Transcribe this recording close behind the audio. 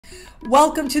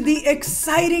Welcome to the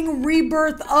exciting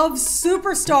rebirth of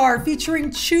Superstar,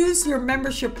 featuring choose your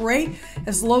membership rate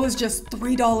as low as just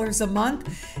 $3 a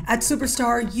month. At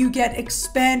Superstar, you get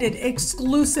expanded,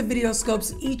 exclusive video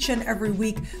scopes each and every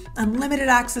week, unlimited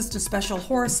access to special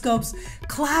horoscopes,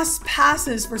 class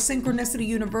passes for Synchronicity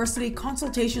University,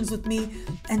 consultations with me,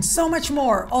 and so much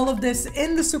more. All of this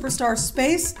in the Superstar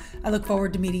space. I look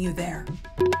forward to meeting you there.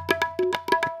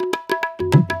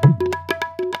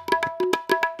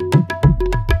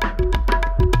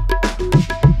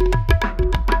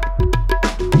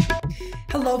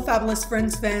 Hello, fabulous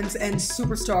friends, fans, and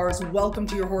superstars. Welcome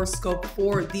to your horoscope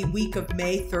for the week of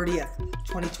May 30th,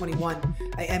 2021.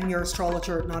 I am your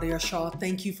astrologer, Nadiya Shah.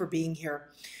 Thank you for being here.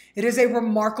 It is a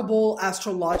remarkable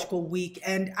astrological week,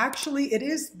 and actually it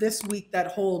is this week that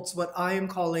holds what I am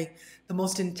calling the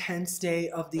most intense day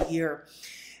of the year.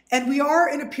 And we are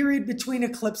in a period between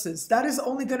eclipses. That is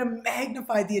only going to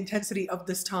magnify the intensity of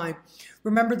this time.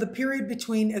 Remember, the period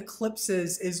between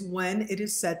eclipses is when it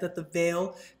is said that the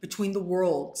veil between the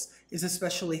worlds is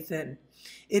especially thin.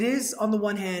 It is, on the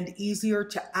one hand, easier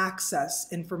to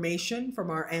access information from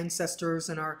our ancestors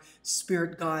and our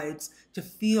spirit guides, to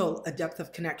feel a depth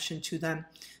of connection to them,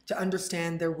 to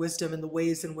understand their wisdom and the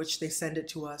ways in which they send it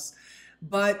to us.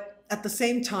 But at the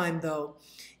same time, though,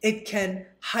 it can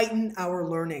heighten our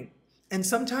learning. And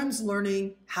sometimes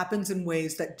learning happens in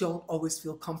ways that don't always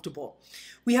feel comfortable.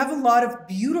 We have a lot of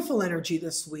beautiful energy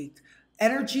this week,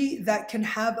 energy that can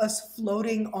have us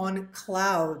floating on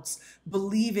clouds,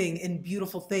 believing in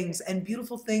beautiful things. And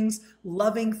beautiful things,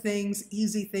 loving things,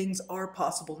 easy things are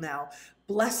possible now.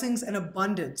 Blessings and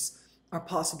abundance are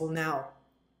possible now.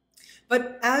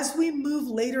 But as we move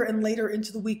later and later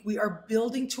into the week, we are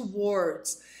building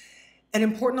towards an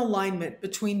important alignment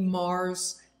between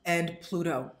Mars and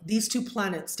Pluto. These two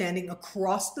planets standing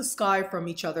across the sky from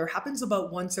each other happens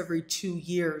about once every 2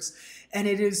 years, and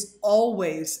it is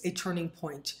always a turning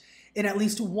point. In at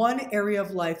least one area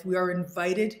of life, we are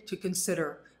invited to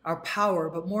consider our power,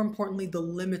 but more importantly, the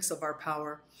limits of our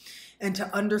power, and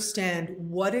to understand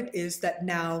what it is that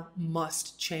now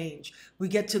must change. We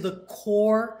get to the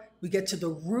core, we get to the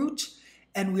root,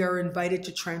 and we are invited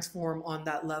to transform on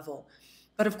that level.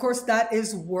 But of course, that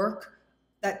is work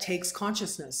that takes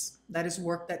consciousness. That is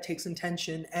work that takes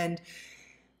intention. And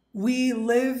we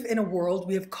live in a world,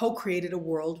 we have co-created a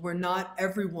world where not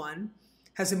everyone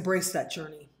has embraced that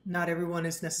journey. Not everyone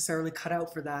is necessarily cut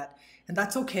out for that. And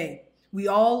that's okay. We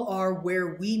all are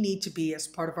where we need to be as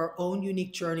part of our own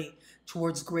unique journey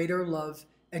towards greater love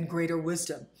and greater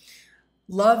wisdom.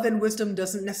 Love and wisdom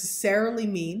doesn't necessarily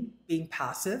mean being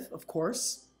passive, of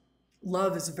course.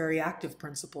 Love is a very active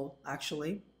principle,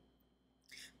 actually.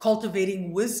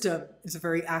 Cultivating wisdom is a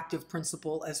very active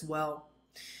principle as well.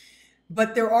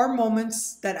 But there are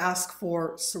moments that ask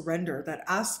for surrender, that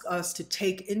ask us to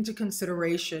take into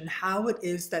consideration how it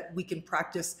is that we can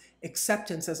practice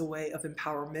acceptance as a way of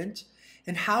empowerment,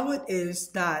 and how it is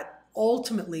that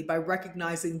ultimately, by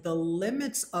recognizing the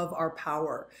limits of our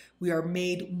power, we are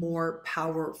made more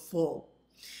powerful.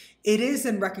 It is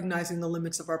in recognizing the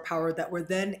limits of our power that we're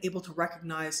then able to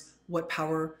recognize what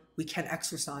power we can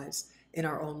exercise in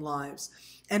our own lives.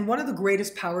 And one of the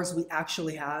greatest powers we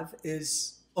actually have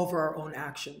is over our own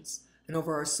actions and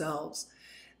over ourselves.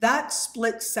 That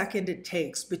split second it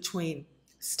takes between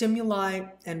stimuli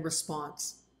and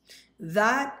response,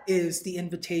 that is the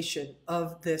invitation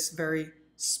of this very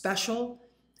special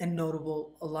and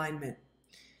notable alignment.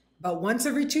 About once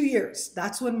every 2 years,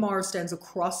 that's when Mars stands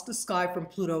across the sky from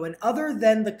Pluto. And other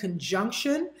than the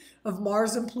conjunction of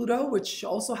Mars and Pluto, which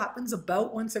also happens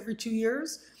about once every 2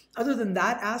 years, other than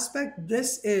that aspect,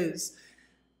 this is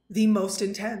the most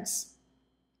intense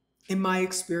in my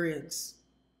experience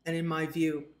and in my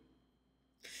view.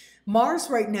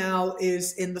 Mars right now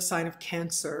is in the sign of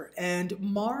Cancer, and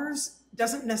Mars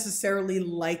doesn't necessarily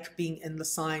like being in the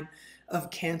sign of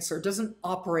Cancer, doesn't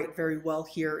operate very well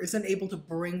here, isn't able to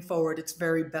bring forward its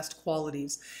very best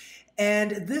qualities.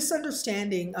 And this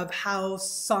understanding of how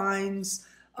signs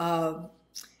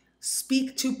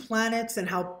speak to planets and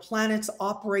how planets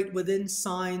operate within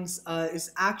signs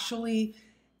is actually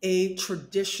a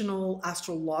traditional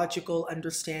astrological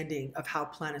understanding of how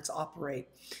planets operate.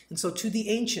 And so to the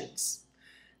ancients,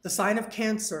 the sign of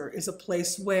Cancer is a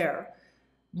place where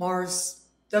Mars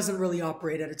doesn't really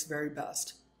operate at its very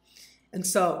best. And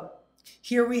so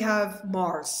here we have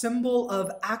Mars, symbol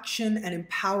of action and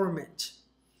empowerment,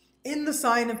 in the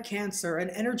sign of Cancer, an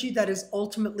energy that is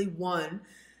ultimately one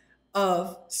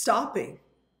of stopping,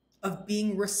 of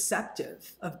being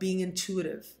receptive, of being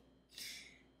intuitive.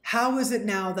 How is it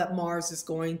now that Mars is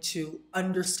going to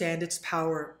understand its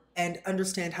power and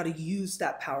understand how to use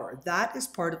that power. That is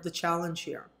part of the challenge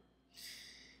here.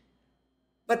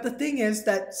 But the thing is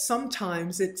that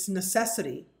sometimes it's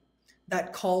necessity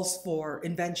that calls for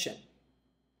invention.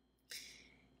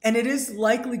 And it is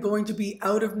likely going to be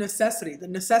out of necessity. The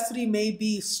necessity may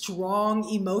be strong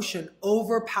emotion,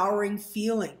 overpowering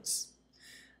feelings,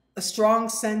 a strong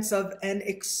sense of an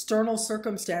external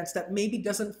circumstance that maybe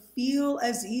doesn't feel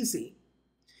as easy,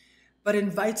 but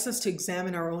invites us to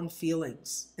examine our own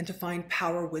feelings and to find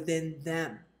power within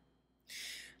them.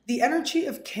 The energy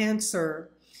of Cancer,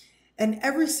 and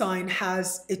every sign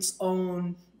has its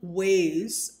own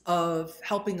ways of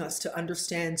helping us to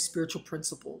understand spiritual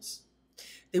principles.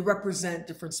 They represent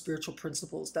different spiritual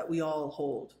principles that we all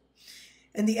hold.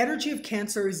 And the energy of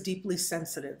Cancer is deeply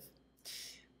sensitive.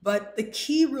 But the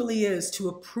key really is to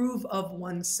approve of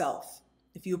oneself.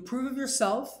 If you approve of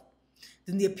yourself,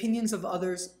 then the opinions of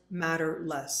others matter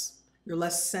less. You're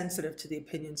less sensitive to the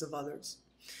opinions of others.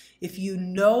 If you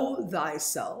know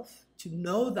thyself,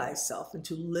 and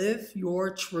to live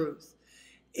your truth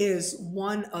is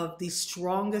one of the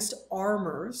strongest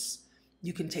armors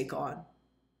you can take on.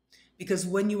 Because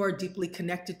when you are deeply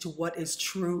connected to what is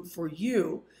true for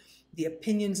you, the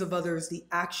opinions of others, the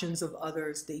actions of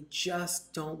others, they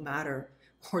just don't matter,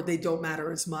 or they don't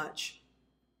matter as much,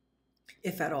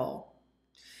 if at all.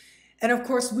 And of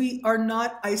course, we are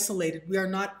not isolated. We are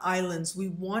not islands. We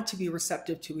want to be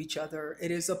receptive to each other. It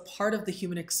is a part of the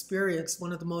human experience.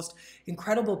 One of the most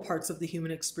incredible parts of the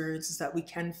human experience is that we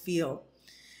can feel.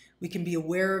 We can be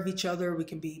aware of each other. We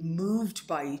can be moved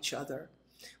by each other.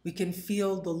 We can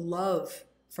feel the love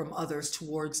from others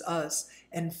towards us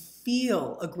and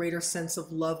feel a greater sense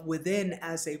of love within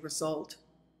as a result.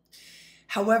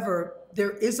 However,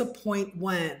 there is a point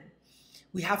when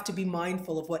we have to be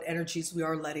mindful of what energies we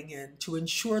are letting in to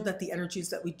ensure that the energies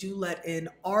that we do let in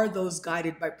are those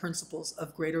guided by principles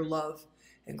of greater love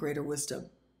and greater wisdom.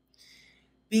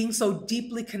 Being so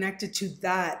deeply connected to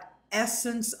that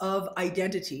essence of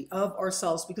identity of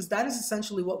ourselves, because that is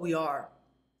essentially what we are.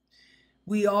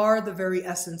 We are the very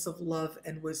essence of love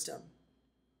and wisdom.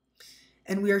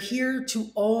 And we are here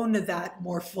to own that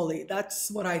more fully. That's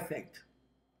what I think.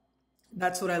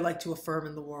 That's what I like to affirm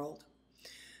in the world.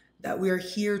 That we are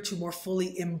here to more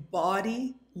fully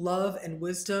embody love and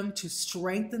wisdom, to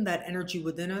strengthen that energy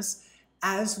within us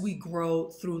as we grow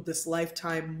through this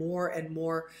lifetime more and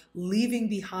more, leaving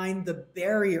behind the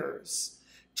barriers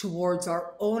towards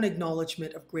our own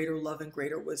acknowledgement of greater love and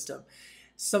greater wisdom.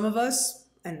 Some of us,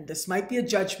 and this might be a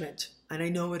judgment, and I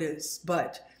know it is,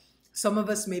 but some of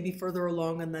us may be further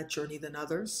along on that journey than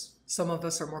others. Some of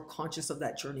us are more conscious of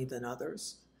that journey than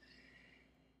others.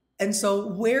 And so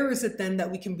where is it then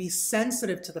that we can be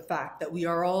sensitive to the fact that we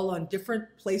are all on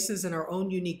different places in our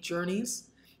own unique journeys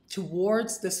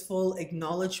towards this full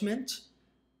acknowledgement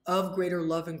of greater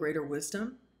love and greater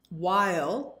wisdom,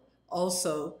 while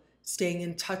also staying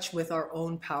in touch with our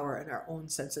own power and our own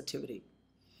sensitivity?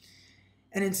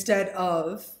 And instead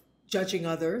of judging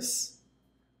others,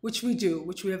 which we do,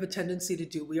 which we have a tendency to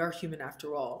do, we are human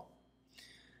after all,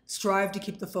 strive to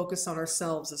keep the focus on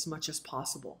ourselves as much as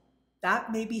possible.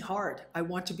 That may be hard. I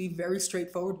want to be very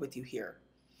straightforward with you here.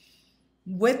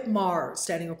 With Mars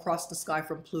standing across the sky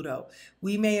from Pluto,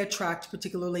 we may attract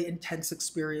particularly intense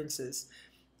experiences.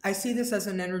 I see this as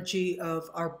an energy of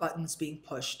our buttons being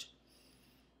pushed.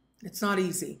 It's not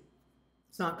easy.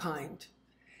 It's not kind.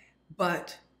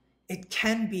 But it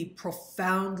can be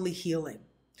profoundly healing,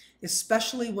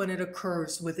 especially when it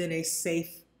occurs within a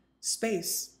safe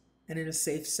space and in a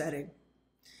safe setting.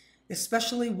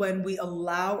 Especially when we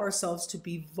allow ourselves to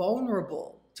be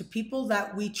vulnerable to people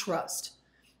that we trust,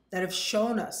 that have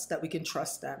shown us that we can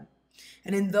trust them.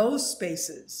 And in those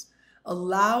spaces,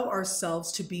 allow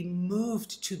ourselves to be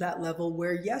moved to that level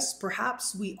where, yes,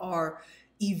 perhaps we are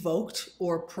evoked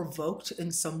or provoked in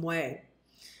some way,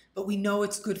 but we know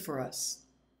it's good for us.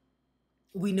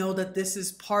 We know that this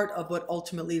is part of what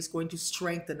ultimately is going to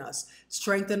strengthen us,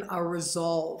 strengthen our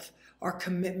resolve, our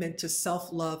commitment to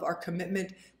self-love, our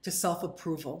commitment to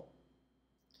self-approval.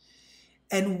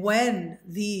 And when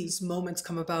these moments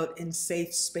come about in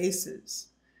safe spaces,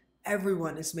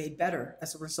 everyone is made better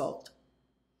as a result.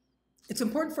 It's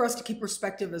important for us to keep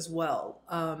perspective as well.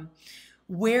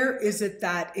 Where is it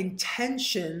that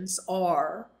intentions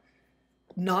are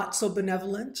not so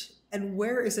benevolent? And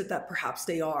where is it that perhaps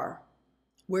they are?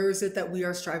 Where is it that we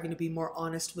are striving to be more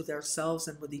honest with ourselves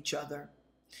and with each other?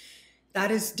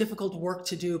 That is difficult work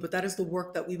to do, but that is the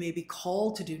work that we may be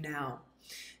called to do now.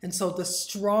 And so the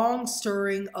strong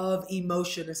stirring of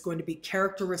emotion is going to be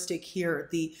characteristic here.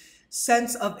 The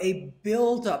sense of a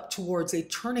build-up towards a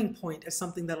turning point is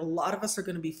something that a lot of us are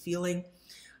going to be feeling.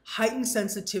 Heightened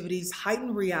sensitivities,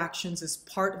 heightened reactions is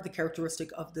part of the characteristic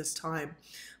of this time.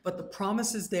 But the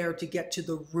promise is there to get to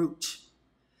the root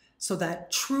so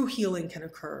that true healing can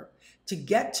occur. To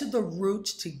get to the root,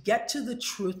 to get to the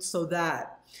truth so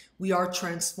that we are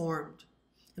transformed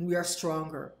and we are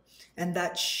stronger. And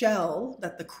that shell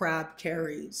that the crab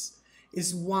carries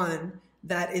is one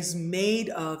that is made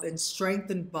of and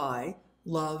strengthened by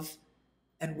love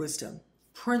and wisdom.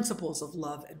 Principles of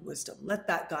love and wisdom. Let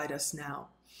that guide us now.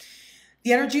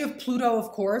 The energy of Pluto,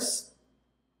 of course.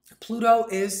 Pluto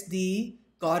is the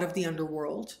god of the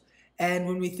underworld. And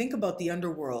when we think about the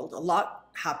underworld, a lot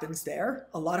happens there.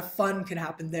 A lot of fun can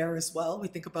happen there as well. We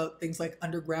think about things like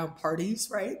underground parties,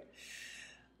 right?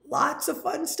 Lots of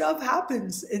fun stuff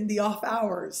happens in the off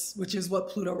hours, which is what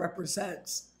Pluto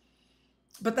represents.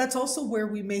 But that's also where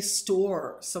we may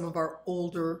store some of our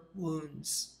older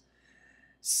wounds.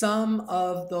 Some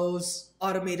of those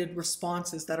automated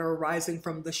responses that are arising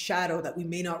from the shadow that we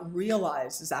may not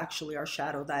realize is actually our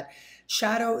shadow. That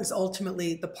shadow is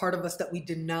ultimately the part of us that we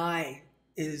deny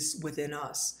is within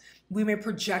us. We may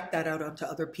project that out onto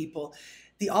other people.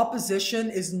 The opposition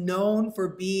is known for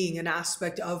being an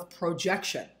aspect of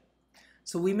projection.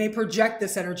 So we may project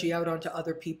this energy out onto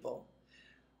other people.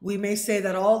 We may say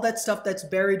that all that stuff that's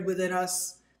buried within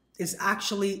us is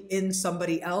actually in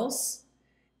somebody else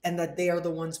and that they are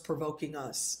the ones provoking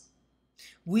us.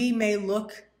 We may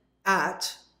look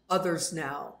at others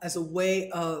now as a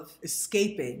way of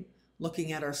escaping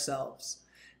looking at ourselves,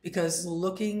 because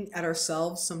looking at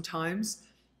ourselves sometimes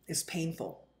is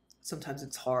painful. Sometimes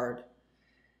it's hard.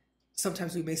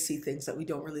 Sometimes we may see things that we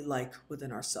don't really like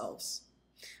within ourselves.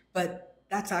 But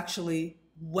that's actually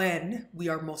when we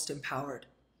are most empowered,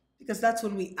 because that's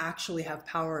when we actually have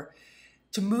power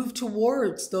to move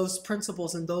towards those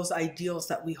principles and those ideals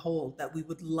that we hold, that we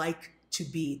would like to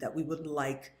be, that we would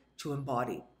like to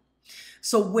embody.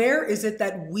 So where is it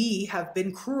that we have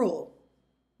been cruel?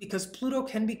 Because Pluto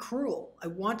can be cruel. I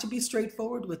want to be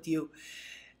straightforward with you.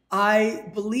 I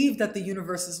believe that the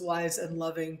universe is wise and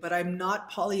loving, but I'm not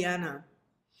Pollyanna.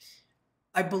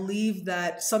 I believe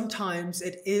that sometimes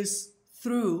it is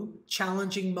through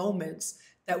challenging moments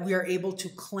that we are able to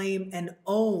claim and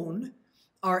own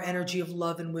our energy of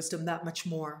love and wisdom that much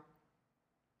more.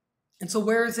 And so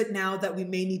where is it now that we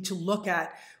may need to look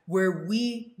at where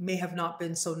we may have not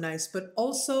been so nice, but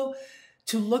also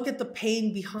to look at the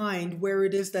pain behind where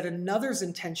it is that another's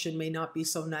intention may not be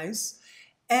so nice,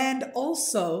 and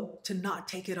also to not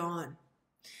take it on.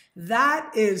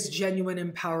 That is genuine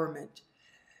empowerment.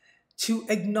 To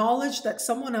acknowledge that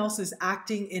someone else is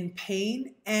acting in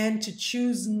pain and to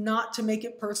choose not to make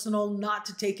it personal, not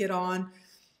to take it on,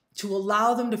 to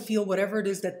allow them to feel whatever it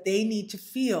is that they need to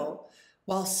feel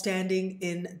while standing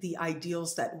in the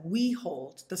ideals that we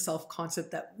hold, the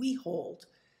self-concept that we hold,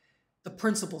 the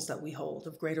principles that we hold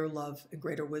of greater love and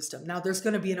greater wisdom. Now, there's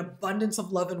going to be an abundance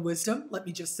of love and wisdom. Let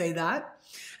me just say that.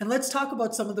 And let's talk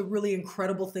about some of the really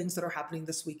incredible things that are happening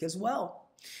this week as well.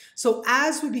 So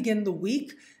as we begin the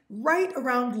week, right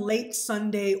around late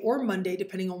Sunday or Monday,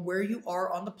 depending on where you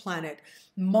are on the planet,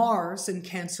 Mars in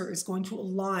Cancer is going to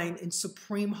align in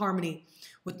supreme harmony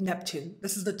with Neptune.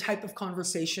 This is the type of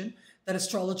conversation that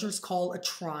astrologers call a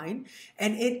trine,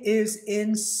 and it is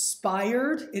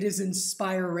inspired, it is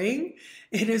inspiring,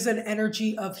 it is an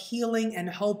energy of healing and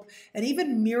hope, and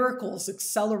even miracles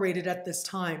accelerated at this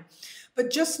time.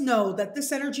 But just know that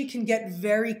this energy can get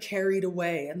very carried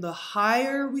away, and the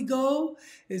higher we go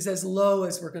is as low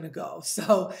as we're going to go.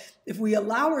 So if we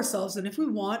allow ourselves, and if we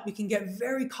want, we can get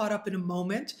very caught up in a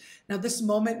moment. Now, this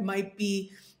moment might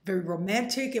be very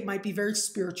romantic. It might be very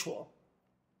spiritual.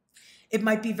 It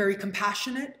might be very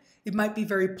compassionate. It might be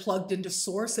very plugged into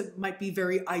source. It might be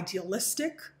very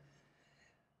idealistic.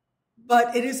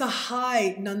 But it is a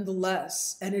high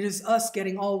nonetheless, and it is us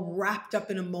getting all wrapped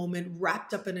up in a moment,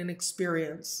 wrapped up in an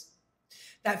experience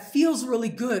that feels really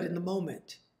good in the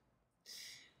moment.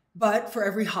 But for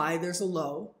every high, there's a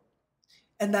low,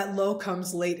 and that low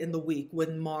comes late in the week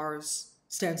when Mars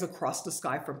stands across the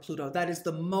sky from Pluto. That is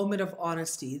the moment of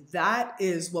honesty. That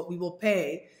is what we will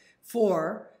pay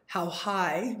for how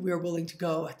high we are willing to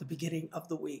go at the beginning of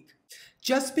the week.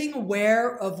 Just being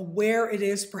aware of where it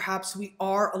is perhaps we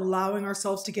are allowing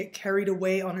ourselves to get carried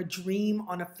away on a dream,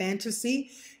 on a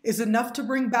fantasy, is enough to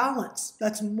bring balance.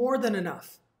 That's more than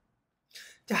enough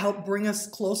to help bring us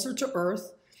closer to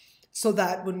Earth, so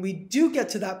that when we do get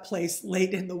to that place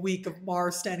late in the week of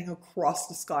Mars standing across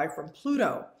the sky from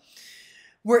Pluto,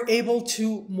 we're able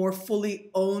to more fully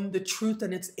own the truth,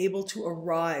 and it's able to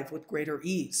arrive with greater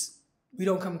ease. We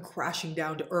don't come crashing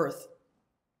down to Earth,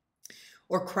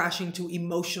 or crashing to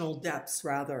emotional depths,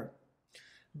 rather.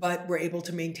 but we're able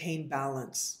to maintain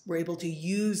balance. We're able to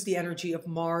use the energy of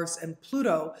Mars and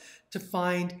Pluto to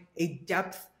find a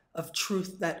depth of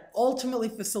truth that ultimately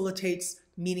facilitates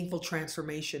meaningful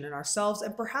transformation in ourselves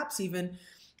and perhaps even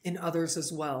in others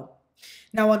as well.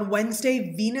 Now on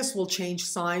Wednesday, Venus will change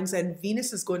signs, and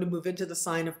Venus is going to move into the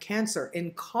sign of Cancer.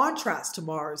 In contrast to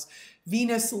Mars,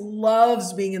 Venus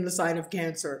loves being in the sign of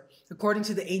Cancer. According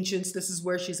to the ancients, this is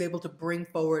where she's able to bring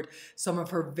forward some of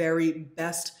her very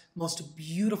best, most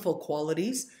beautiful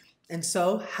qualities. And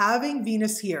so having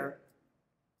Venus here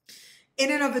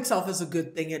in and of itself is a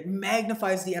good thing. It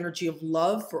magnifies the energy of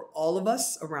love for all of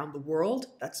us around the world.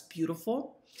 That's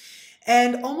beautiful.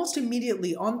 And almost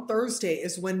immediately on Thursday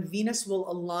is when Venus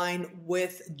will align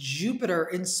with Jupiter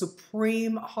in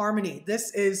supreme harmony.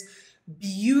 This is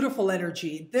beautiful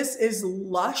energy. This is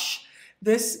lush.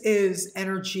 This is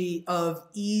energy of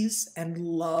ease and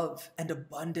love and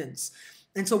abundance.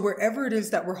 And so wherever it is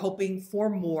that we're hoping for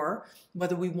more,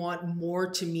 whether we want more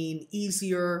to mean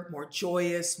easier, more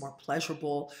joyous, more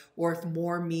pleasurable, or if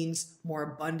more means more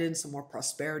abundance and more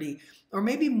prosperity, or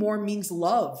maybe more means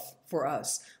love for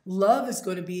us, love is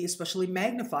going to be especially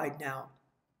magnified now.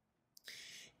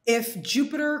 If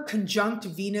Jupiter conjunct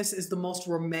Venus is the most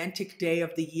romantic day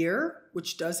of the year,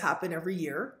 which does happen every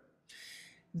year,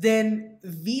 then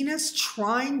Venus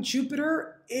trine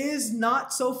Jupiter is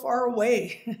not so far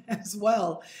away as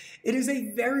well. It is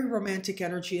a very romantic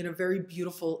energy and a very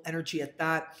beautiful energy at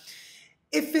that.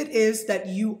 If it is that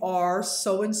you are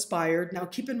so inspired, now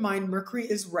keep in mind Mercury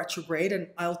is retrograde, and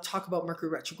I'll talk about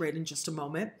Mercury retrograde in just a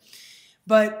moment.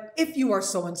 But if you are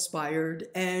so inspired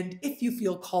and if you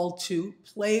feel called to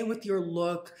play with your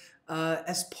look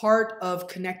as part of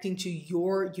connecting to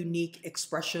your unique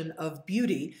expression of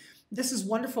beauty, this is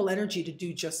wonderful energy to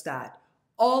do just that.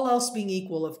 All else being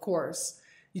equal, of course.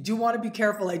 You do want to be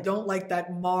careful. I don't like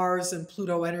that Mars and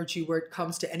Pluto energy where it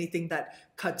comes to anything that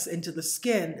cuts into the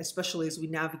skin, especially as we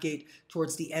navigate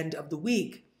towards the end of the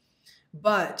week.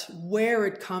 But where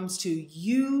it comes to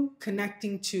you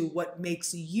connecting to what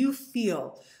makes you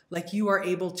feel like you are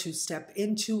able to step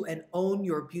into and own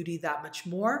your beauty that much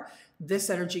more, this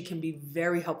energy can be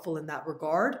very helpful in that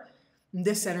regard.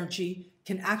 This energy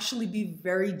can actually be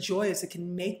very joyous. It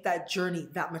can make that journey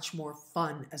that much more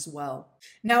fun as well.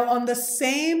 Now, on the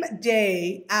same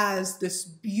day as this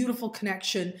beautiful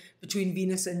connection between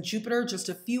Venus and Jupiter, just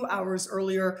a few hours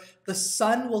earlier, the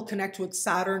Sun will connect with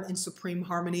Saturn in supreme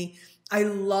harmony. I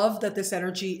love that this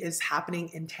energy is happening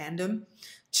in tandem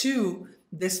to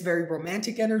this very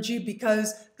romantic energy,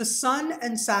 because the Sun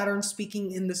and Saturn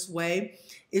speaking in this way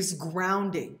is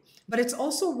grounding. But it's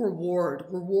also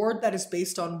reward that is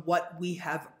based on what we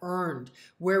have earned,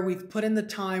 where we've put in the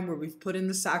time, where we've put in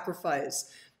the sacrifice.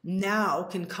 Now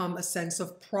can come a sense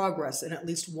of progress in at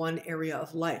least one area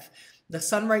of life. The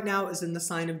Sun right now is in the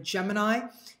sign of Gemini.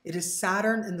 It is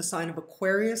Saturn in the sign of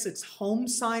Aquarius. It's home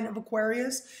sign of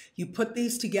Aquarius. You put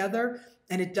these together,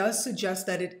 and it does suggest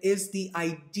that it is the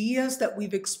ideas that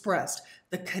we've expressed,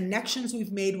 the connections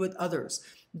we've made with others,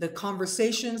 the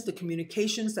conversations, the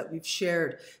communications that we've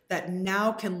shared that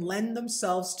now can lend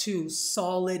themselves to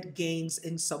solid gains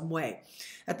in some way.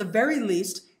 At the very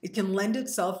least, it can lend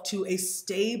itself to a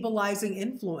stabilizing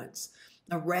influence.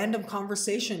 A random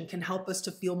conversation can help us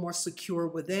to feel more secure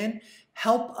within,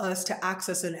 help us to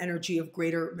access an energy of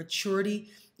greater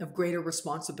maturity, of greater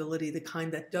responsibility, the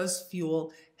kind that does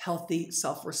fuel healthy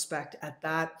self-respect at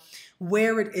that.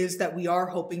 Where it is that we are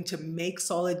hoping to make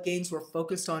solid gains, we're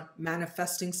focused on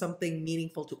manifesting something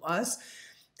meaningful to us.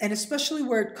 And especially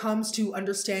where it comes to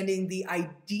understanding the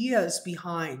ideas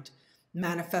behind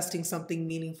manifesting something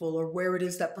meaningful, or where it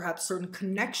is that perhaps certain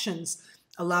connections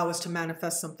allow us to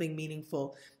manifest something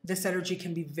meaningful. This energy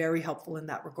can be very helpful in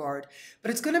that regard.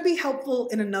 But it's going to be helpful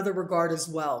in another regard as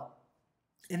well.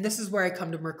 And this is where I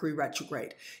come to Mercury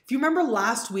retrograde. If you remember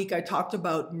last week, I talked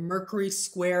about Mercury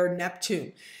square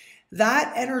Neptune.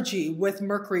 That energy with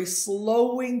Mercury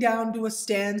slowing down to a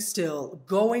standstill,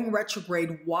 going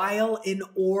retrograde while in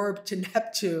orb to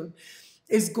Neptune,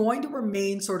 is going to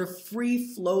remain sort of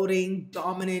free-floating,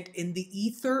 dominant in the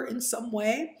ether in some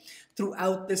way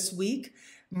throughout this week.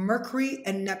 Mercury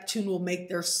and Neptune will make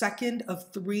their second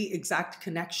of 3 exact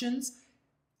connections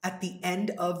at the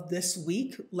end of this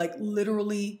week, like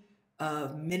literally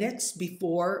minutes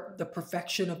before the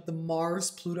perfection of the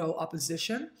Mars-Pluto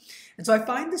opposition. And so I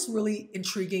find this really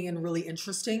intriguing and really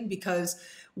interesting, because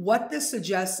what this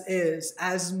suggests is,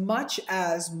 as much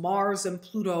as Mars and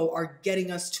Pluto are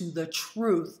getting us to the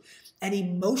truth, an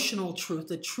emotional truth,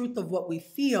 the truth of what we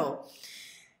feel,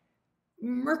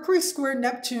 Mercury square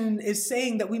Neptune is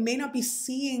saying that we may not be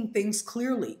seeing things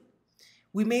clearly.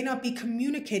 We may not be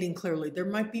communicating clearly. There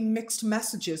might be mixed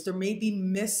messages. There may be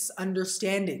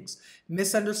misunderstandings.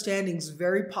 Misunderstandings,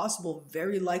 very possible,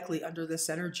 very likely under this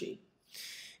energy.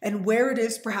 And where it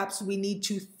is perhaps we need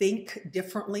to think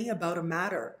differently about a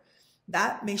matter,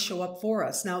 that may show up for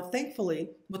us. Now,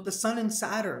 thankfully, with the Sun and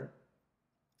Saturn,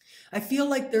 I feel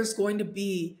like there's going to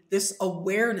be this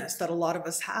awareness that a lot of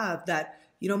us have that,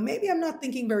 maybe I'm not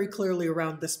thinking very clearly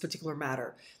around this particular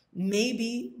matter.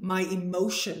 Maybe my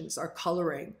emotions are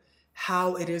coloring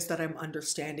how it is that I'm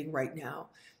understanding right now.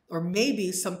 Or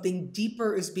maybe something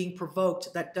deeper is being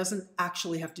provoked that doesn't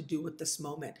actually have to do with this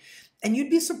moment. And you'd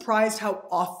be surprised how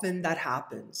often that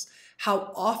happens,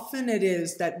 how often it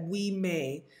is that we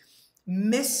may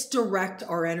misdirect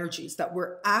our energies, that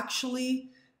we're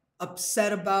actually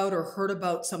upset about or hurt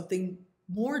about something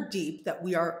more deep that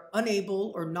we are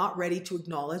unable or not ready to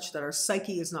acknowledge, that our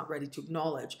psyche is not ready to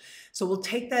acknowledge. So we'll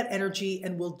take that energy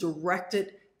and we'll direct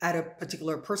it at a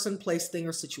particular person, place, thing,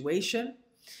 or situation.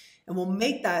 And we'll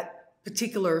make that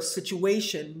particular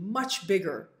situation much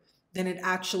bigger than it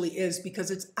actually is, because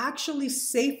it's actually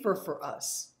safer for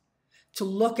us to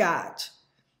look at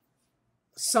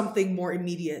something more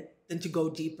immediate than to go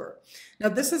deeper. Now,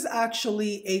 this is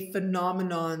actually a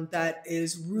phenomenon that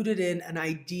is rooted in an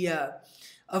idea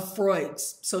of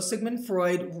Freud's. So Sigmund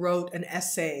Freud wrote an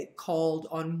essay called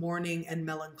On Mourning and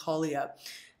Melancholia.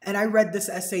 And I read this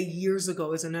essay years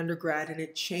ago as an undergrad, and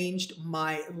it changed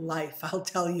my life. I'll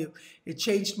tell you, it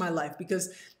changed my life, because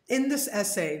in this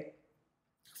essay,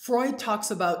 Freud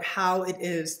talks about how it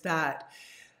is that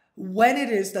when it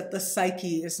is that the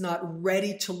psyche is not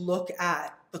ready to look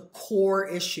at the core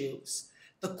issues,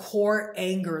 the core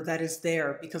anger that is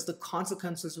there, because the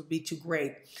consequences would be too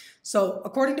great. So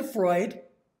according to Freud,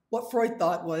 what Freud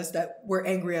thought was that we're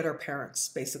angry at our parents,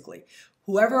 basically.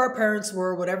 Whoever our parents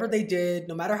were, whatever they did,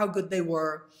 no matter how good they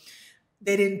were,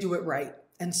 they didn't do it right.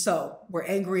 And so we're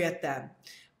angry at them.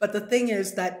 But the thing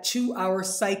is that to our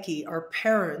psyche, our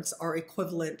parents are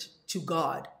equivalent to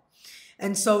God.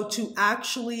 And so to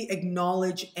actually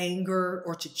acknowledge anger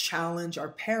or to challenge our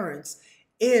parents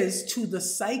is to the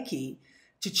psyche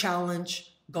to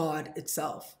challenge God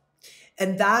itself.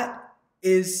 And that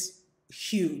is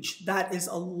huge. That is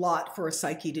a lot for a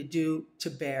psyche to do,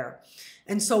 to bear.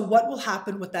 And so what will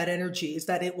happen with that energy is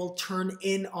that it will turn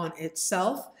in on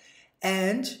itself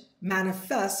and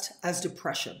manifest as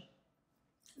depression.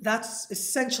 That's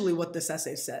essentially what this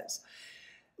essay says.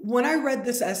 When I read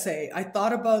this essay, I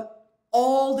thought about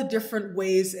all the different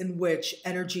ways in which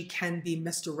energy can be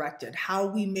misdirected, how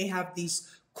we may have these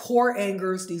core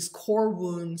angers, these core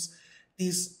wounds,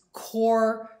 these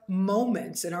core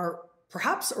moments in our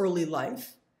perhaps early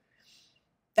life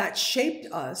that shaped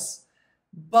us,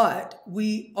 but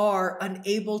we are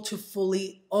unable to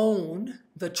fully own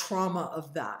the trauma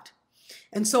of that.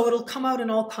 And so it'll come out in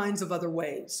all kinds of other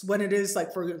ways. When it is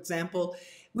like, for example,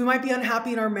 we might be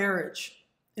unhappy in our marriage,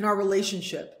 in our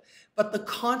relationship, but the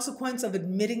consequence of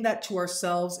admitting that to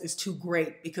ourselves is too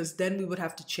great, because then we would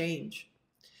have to change.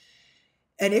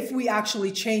 And if we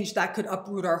actually change, that could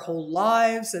uproot our whole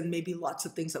lives and maybe lots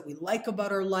of things that we like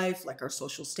about our life, like our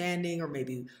social standing or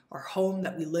maybe our home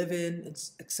that we live in,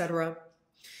 etc.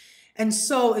 And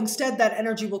so instead, that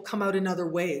energy will come out in other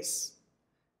ways.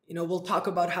 We'll talk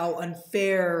about how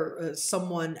unfair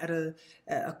someone at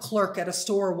a clerk at a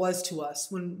store was to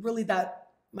us, when really that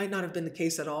might not have been the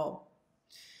case at all.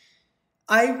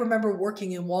 I remember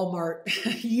working in Walmart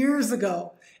years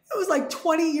ago. It was like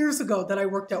 20 years ago that I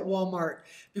worked at Walmart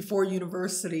before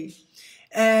university.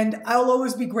 And I'll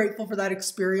always be grateful for that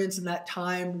experience and that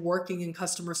time working in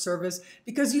customer service,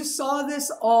 because you saw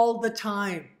this all the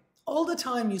time. All the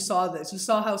time you saw this. You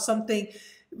saw how something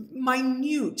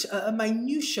minute, a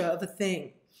minutia of a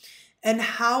thing, and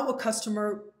how a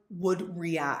customer would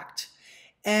react.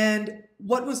 And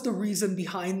what was the reason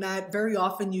behind that? Very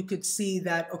often you could see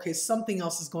that, okay, something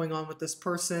else is going on with this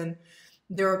person.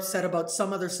 They're upset about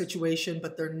some other situation,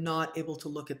 but they're not able to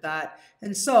look at that.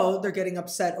 And so they're getting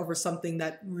upset over something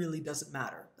that really doesn't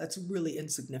matter. That's really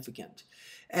insignificant.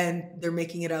 And they're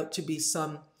making it out to be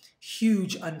some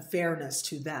huge unfairness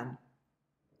to them.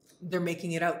 They're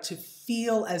making it out to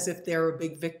feel as if they're a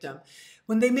big victim,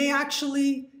 when they may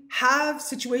actually have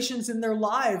situations in their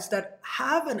lives that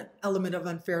have an element of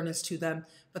unfairness to them,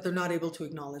 but they're not able to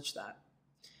acknowledge that,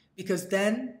 because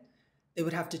then they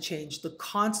would have to change. The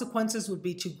consequences would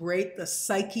be too great. The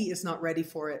psyche is not ready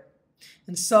for it.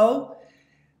 And so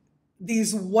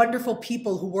these wonderful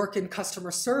people who work in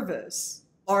customer service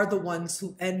are the ones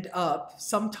who end up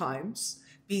sometimes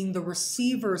being the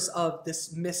receivers of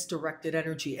this misdirected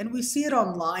energy. And we see it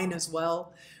online as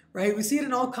well, right? We see it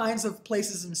in all kinds of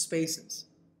places and spaces.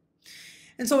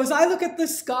 And so as I look at the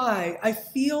sky, I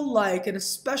feel like, and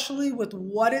especially with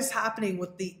what is happening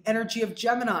with the energy of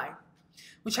Gemini,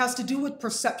 which has to do with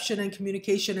perception and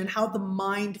communication and how the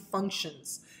mind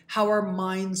functions, how our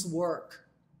minds work.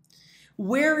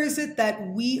 Where is it that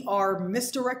we are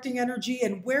misdirecting energy,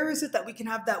 and where is it that we can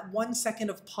have that 1 second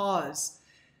of pause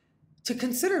to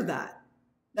consider that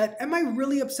am I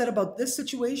really upset about this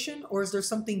situation, or is there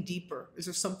something deeper? Is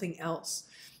there something else?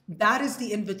 That is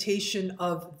the invitation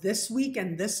of this week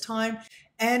and this time,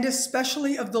 and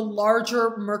especially of the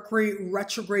larger Mercury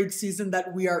retrograde season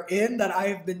that we are in, that I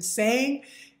have been saying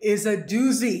is a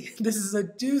doozy. This is a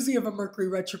doozy of a Mercury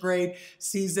retrograde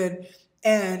season.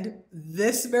 And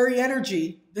this very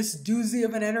energy, this doozy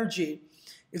of an energy,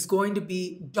 is going to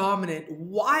be dominant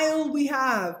while we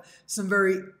have some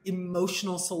very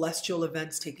emotional celestial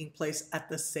events taking place at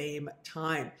the same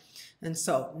time. And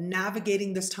so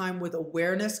navigating this time with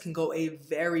awareness can go a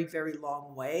very, very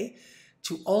long way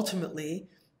to ultimately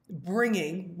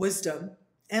bringing wisdom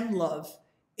and love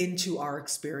into our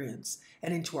experience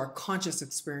and into our conscious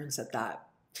experience at that.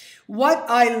 What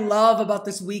I love about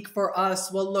this week for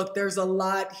us, well, look, there's a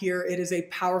lot here. It is a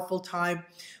powerful time.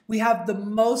 We have the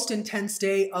most intense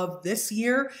day of this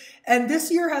year, and this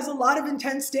year has a lot of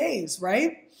intense days,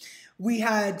 right? We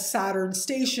had Saturn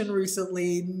station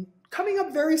recently, coming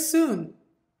up very soon.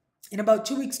 In about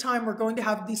 2 weeks' time, we're going to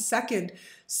have the second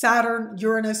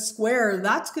Saturn-Uranus square.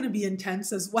 That's going to be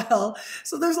intense as well.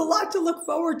 So there's a lot to look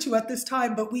forward to at this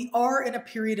time, but we are in a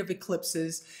period of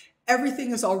eclipses.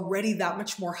 Everything is already that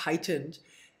much more heightened,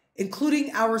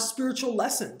 including our spiritual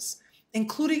lessons,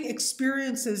 including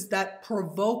experiences that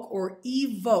provoke or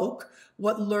evoke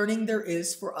what learning there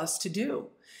is for us to do.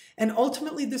 And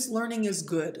ultimately, this learning is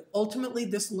good. Ultimately,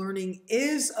 this learning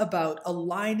is about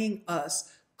aligning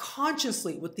us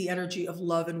consciously with the energy of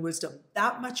love and wisdom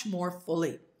that much more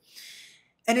fully.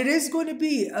 And it is going to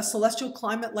be a celestial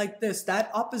climate like this.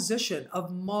 That opposition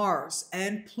of Mars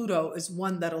and Pluto is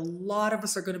one that a lot of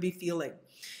us are going to be feeling.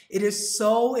 It is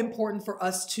so important for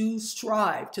us to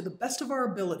strive to the best of our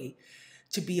ability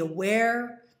to be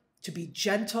aware, to be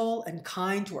gentle and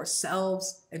kind to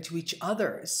ourselves and to each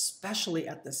other, especially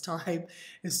at this time,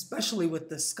 especially with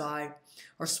the sky.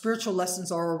 Our spiritual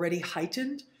lessons are already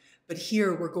heightened, but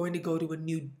here we're going to go to a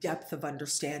new depth of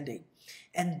understanding.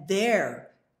 And there,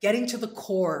 getting to the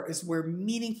core is where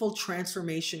meaningful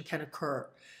transformation can occur.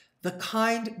 The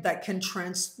kind that can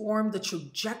transform the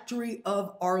trajectory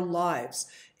of our lives,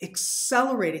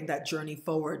 accelerating that journey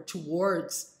forward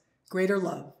towards greater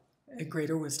love and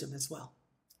greater wisdom as well.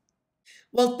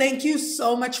 Well, thank you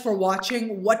so much for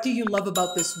watching. What do you love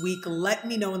about this week? Let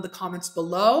me know in the comments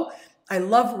below. I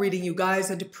love reading you guys,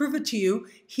 and to prove it to you,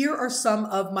 here are some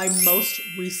of my most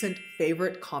recent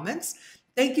favorite comments.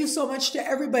 Thank you so much to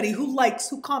everybody who likes,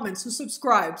 who comments, who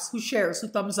subscribes, who shares, who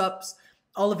thumbs ups.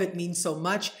 All of it means so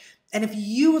much. And if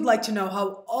you would like to know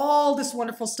how all this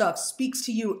wonderful stuff speaks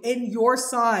to you in your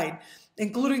sign,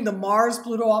 including the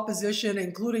Mars-Pluto opposition,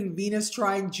 including Venus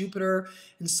trine Jupiter,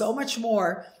 and so much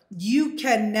more, you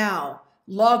can now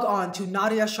log on to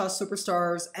Nadiya Shah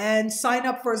Superstars and sign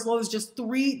up for as low as just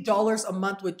 $3 a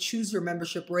month with Choose Your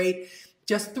Membership Rate.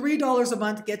 Just $3 a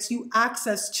month gets you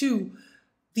access to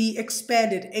the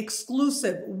expanded,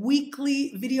 exclusive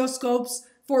weekly video scopes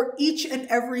for each and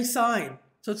every sign.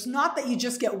 So it's not that you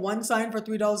just get one sign for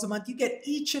 $3 a month. You get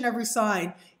each and every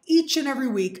sign, each and every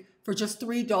week for just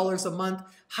 $3 a month.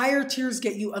 Higher tiers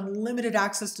get you unlimited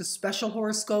access to special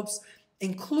horoscopes,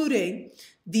 including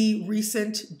the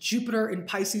recent Jupiter in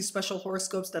Pisces special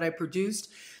horoscopes that I produced.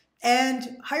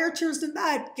 And higher tiers than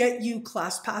that get you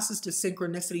class passes to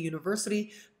Synchronicity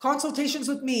University, consultations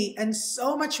with me, and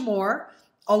so much more.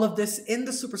 All of this in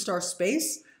the Superstar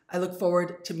space. I look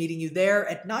forward to meeting you there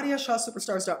at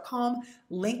NadiyaShahSuperstars.com.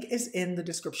 Link is in the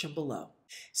description below.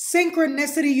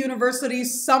 Synchronicity University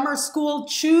Summer School.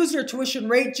 Choose your tuition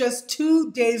rate. Just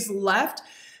 2 days left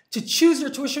to choose your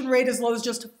tuition rate as low as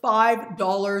just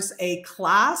 $5 a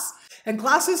class. And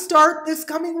classes start this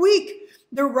coming week.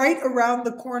 They're right around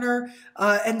the corner,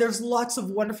 and there's lots of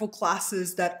wonderful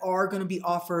classes that are going to be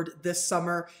offered this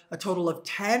summer. A total of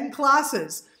 10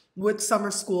 classes with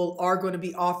summer school are going to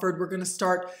be offered. We're going to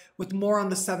start with more on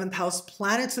the 7th house.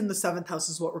 Planets in the 7th house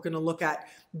is what we're going to look at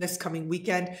this coming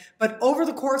weekend. But over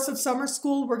the course of summer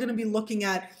school, we're going to be looking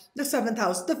at the 7th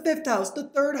house, the 5th house, the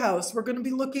 3rd house. We're going to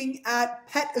be looking at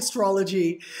pet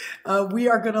astrology. We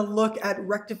are going to look at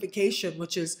rectification,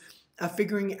 which is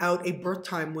figuring out a birth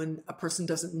time when a person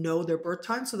doesn't know their birth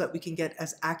time so that we can get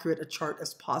as accurate a chart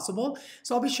as possible.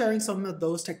 So I'll be sharing some of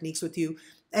those techniques with you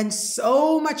and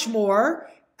so much more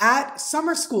at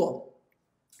summer school.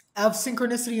 of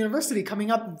Synchronicity University coming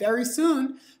up very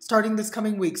soon, starting this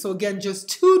coming week. So again, just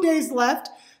 2 days left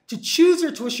to choose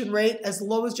your tuition rate as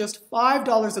low as just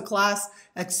 $5 a class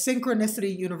at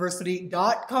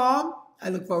synchronicityuniversity.com. I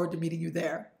look forward to meeting you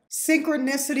there.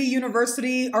 Synchronicity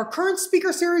University, our current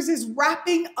speaker series is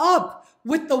wrapping up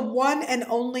with the one and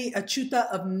only Acyuta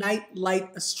of Night Light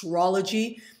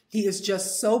Astrology. He is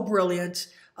just so brilliant.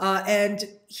 And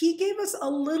he gave us a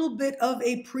little bit of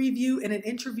a preview in an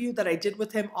interview that I did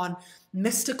with him on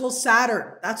mystical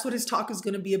Saturn. That's what his talk is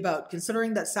going to be about.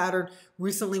 Considering that Saturn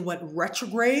recently went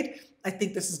retrograde, I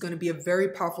think this is going to be a very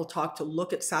powerful talk to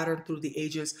look at Saturn through the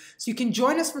ages. So you can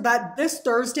join us for that this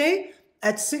Thursday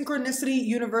at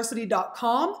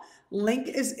synchronicityuniversity.com. Link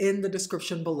is in the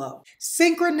description below.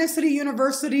 Synchronicity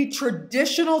University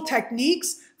Traditional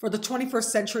Techniques for the 21st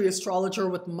Century Astrologer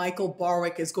with Michael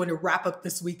Barwick is going to wrap up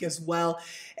this week as well.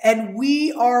 And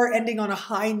we are ending on a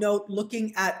high note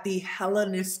looking at the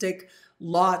Hellenistic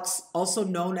lots, also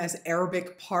known as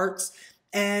Arabic parts.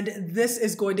 And this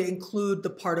is going to include the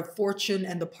part of fortune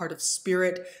and the part of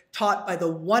spirit taught by the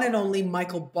one and only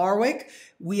Michael Barwick.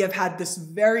 We have had this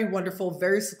very wonderful,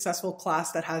 very successful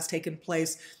class that has taken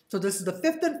place. So this is the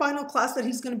 5th and final class that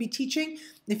he's going to be teaching.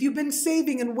 If you've been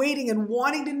saving and waiting and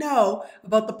wanting to know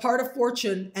about the part of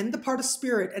fortune and the part of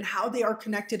spirit and how they are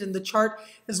connected in the chart,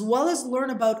 as well as learn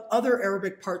about other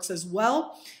Arabic parts as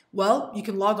well, you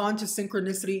can log on to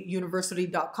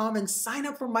synchronicityuniversity.com and sign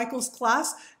up for Michael's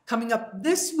class coming up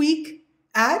this week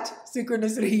at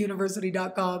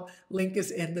synchronicityuniversity.com. Link is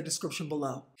in the description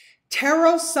below.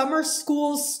 Tarot Summer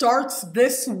School starts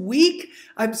this week.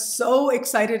 I'm so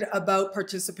excited about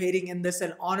participating in this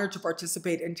and honored to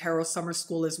participate in Tarot Summer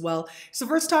School as well. It's the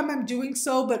first time I'm doing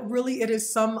so, but really it is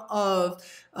some of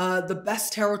the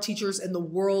best tarot teachers in the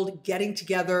world getting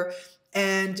together,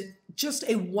 and just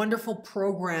a wonderful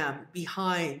program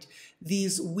behind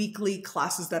these weekly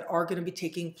classes that are going to be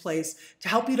taking place to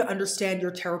help you to understand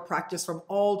your tarot practice from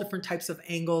all different types of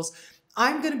angles.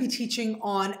 I'm going to be teaching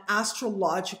on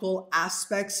astrological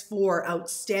aspects for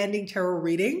outstanding tarot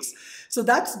readings. So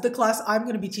that's the class I'm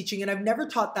going to be teaching, and I've never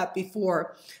taught that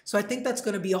before. So I think that's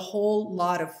going to be a whole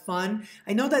lot of fun.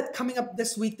 I know that coming up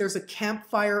this week, there's a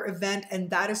campfire event, and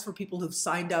that is for people who've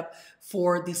signed up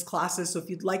for these classes. So if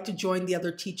you'd like to join the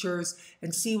other teachers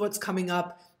and see what's coming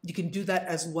up, you can do that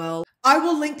as well. I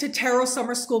will link to Tarot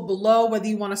Summer School below, whether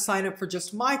you want to sign up for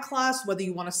just my class, whether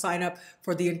you want to sign up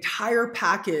for the entire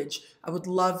package. I would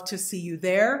love to see you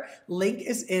there. Link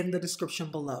is in the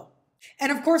description below.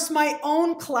 And of course, my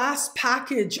own class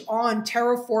package on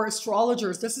Tarot for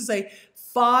Astrologers. This is a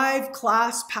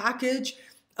 5-class package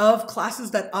of classes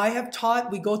that I have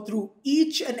taught. We go through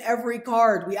each and every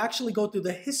card. We actually go through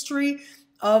the history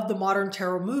of the modern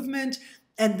tarot movement.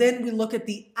 And then we look at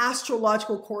the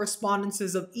astrological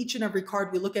correspondences of each and every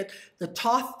card. We look at the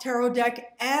Thoth Tarot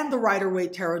deck and the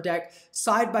Rider-Waite Tarot deck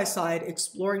side by side,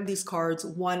 exploring these cards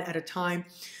one at a time.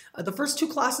 The first 2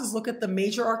 classes look at the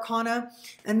major arcana,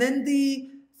 and then the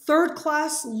third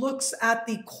class looks at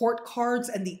the court cards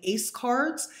and the ace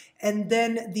cards. And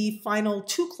then the final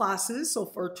 2 classes, so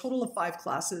for a total of 5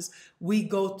 classes, we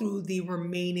go through the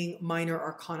remaining minor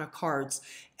arcana cards.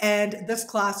 And this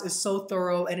class is so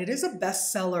thorough, and it is a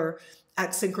bestseller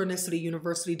at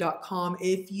synchronicityuniversity.com.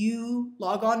 If you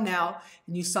log on now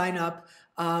and you sign up,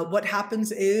 what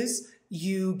happens is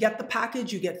you get the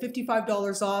package, you get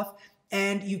 $55 off,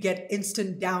 and you get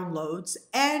instant downloads,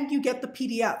 and you get the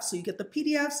PDFs. So you get the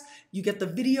PDFs, you get the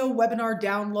video webinar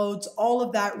downloads, all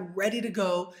of that ready to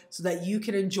go so that you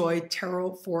can enjoy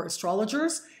Tarot for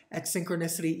Astrologers at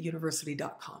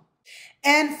synchronicityuniversity.com.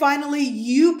 And finally,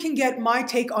 you can get my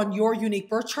take on your unique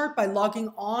birth chart by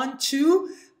logging on to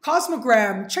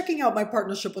Cosmogram, checking out my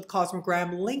partnership with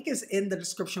Cosmogram. Link is in the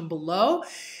description below.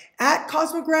 At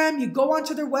Cosmogram, you go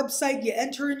onto their website, you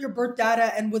enter in your birth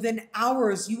data, and within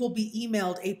hours, you will be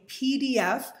emailed a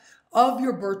PDF of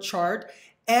your birth chart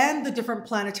and the different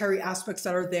planetary aspects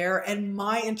that are there and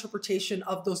my interpretation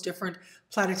of those different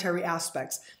planetary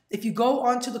aspects. If you go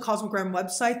onto the Cosmogram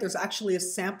website, there's actually a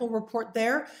sample report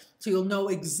there, so you'll know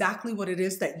exactly what it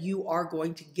is that you are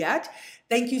going to get.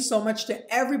 Thank you so much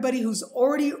to everybody who's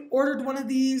already ordered one of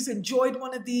these, enjoyed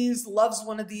one of these, loves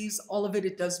one of these. All of it,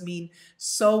 it does mean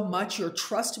so much. Your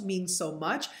trust means so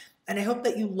much. And I hope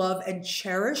that you love and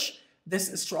cherish this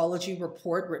astrology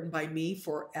report written by me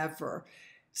forever.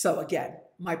 So again,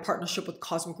 my partnership with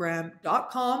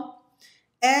Cosmogram.com,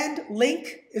 and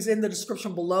link is in the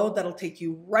description below. That'll take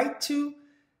you right to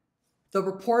the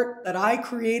report that I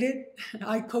created.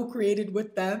 I co-created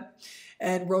with them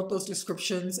and wrote those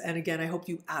descriptions. And again, I hope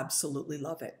you absolutely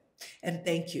love it. And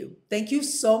thank you. Thank you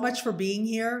so much for being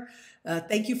here.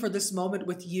 Thank you for this moment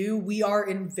with you. We are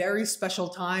in very special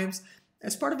times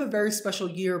as part of a very special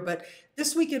year, but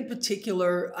this week in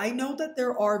particular, I know that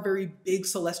there are very big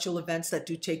celestial events that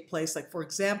do take place. Like, for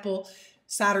example,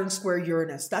 Saturn square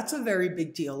Uranus. That's a very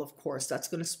big deal, of course. That's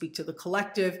going to speak to the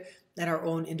collective and our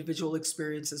own individual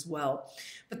experience as well.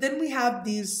 But then we have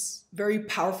these very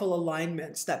powerful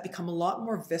alignments that become a lot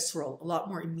more visceral, a lot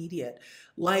more immediate,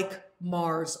 like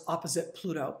Mars opposite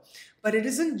Pluto. But it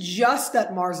isn't just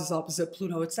that Mars is opposite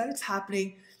Pluto, it's that it's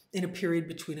happening in a period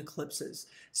between eclipses.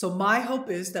 So my hope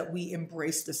is that we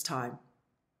embrace this time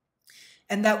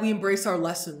and that we embrace our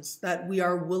lessons, that we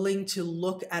are willing to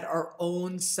look at our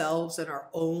own selves and our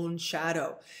own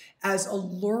shadow. As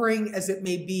alluring as it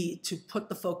may be to put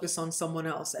the focus on someone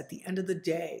else, at the end of the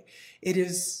day, it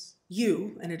is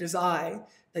you and it is I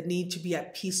that need to be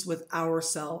at peace with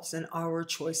ourselves and our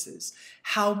choices.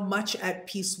 How much at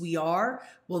peace we are,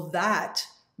 well, that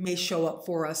may show up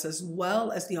for us, as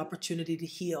well as the opportunity to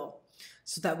heal,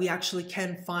 so that we actually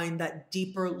can find that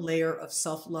deeper layer of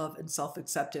self-love and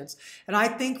self-acceptance. And I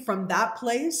think from that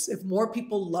place, if more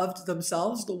people loved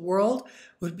themselves, the world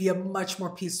would be a much more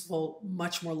peaceful,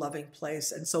 much more loving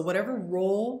place. And so whatever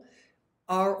role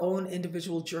our own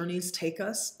individual journeys take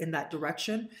us in that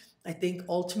direction, I think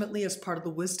ultimately, as part of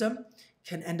the wisdom,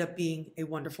 can end up being a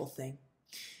wonderful thing.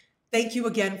 Thank you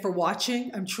again for watching.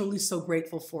 I'm truly so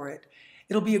grateful for it.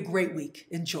 It'll be a great week.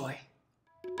 Enjoy.